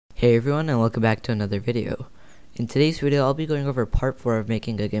Hey everyone, and welcome back to another video. In today's video I'll be going over part 4 of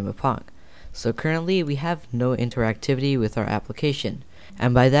making a game of Pong. So currently we have no interactivity with our application,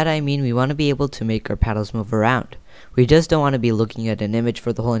 and by that I mean we want to be able to make our paddles move around. We just don't want to be looking at an image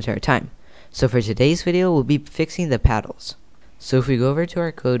for the whole entire time. So for today's video we'll be fixing the paddles. So if we go over to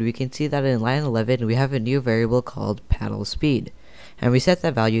our code, we can see that in line 11 we have a new variable called paddle speed, and we set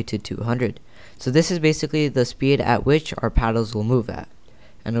that value to 200. So this is basically the speed at which our paddles will move at.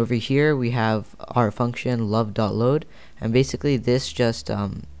 And over here we have our function love.load, and basically this just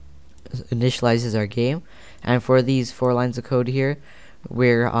initializes our game. And for these 4 lines of code here,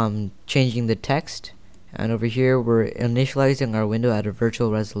 we're changing the text, and over here we're initializing our window at a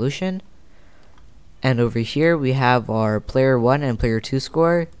virtual resolution. And over here we have our player 1 and player 2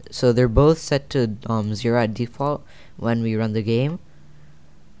 score, so they're both set to 0 at default when we run the game.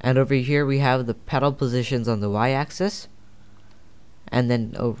 And over here we have the paddle positions on the y-axis, and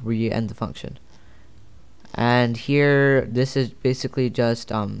then we end the function. And here this is basically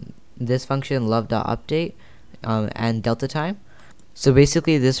just this function love.update and delta time. So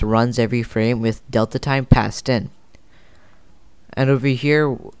basically this runs every frame with delta time passed in. And over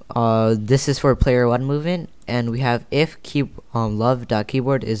here this is for player 1 movement, and we have if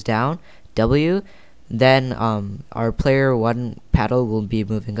love.keyboard is down W, then our player 1 paddle will be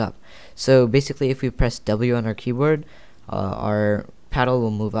moving up. So basically if we press W on our keyboard, our paddle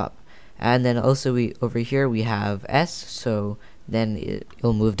will move up. And then also over here we have S, so then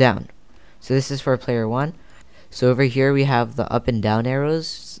it'll move down. So this is for player 1. So over here we have the up and down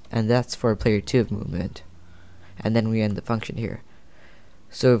arrows, and that's for player 2 movement. And then we end the function here.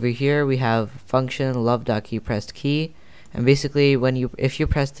 So over here we have function love.keyPressedKey, and basically if you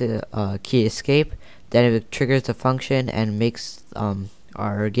press the key escape, then it triggers the function and makes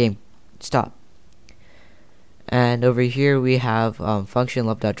our game stop. And over here we have function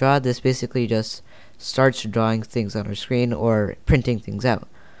love.draw. This basically just starts drawing things on our screen or printing things out.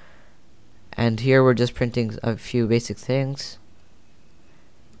 And here we're just printing a few basic things.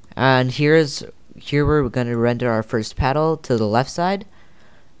 And here we're going to render our first paddle to the left side,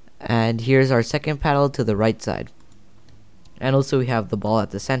 and here's our second paddle to the right side. And also we have the ball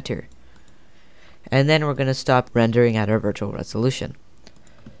at the center. And then we're going to stop rendering at our virtual resolution.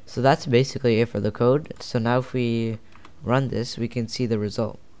 So that's basically it for the code. So now if we run this, we can see the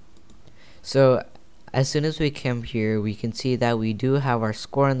result. So as soon as we come here, we can see that we do have our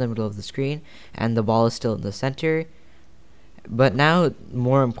score in the middle of the screen, and the ball is still in the center. But now,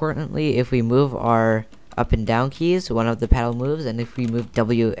 more importantly, if we move our up and down keys, one of the paddle moves, and if we move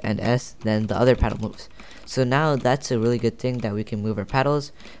W and S, then the other paddle moves. So now that's a really good thing that we can move our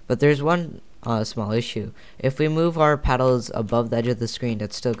paddles. But there's one small issue. If we move our paddles above the edge of the screen,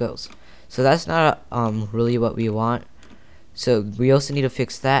 it still goes. So that's not really what we want. So we also need to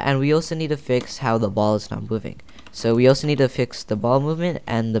fix that, and we also need to fix how the ball is not moving. So we also need to fix the ball movement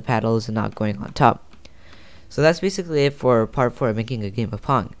and the paddles not going on top. So that's basically it for part 4 of making a game of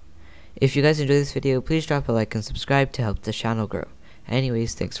Pong. If you guys enjoyed this video, please drop a like and subscribe to help the channel grow.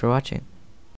 Anyways, thanks for watching.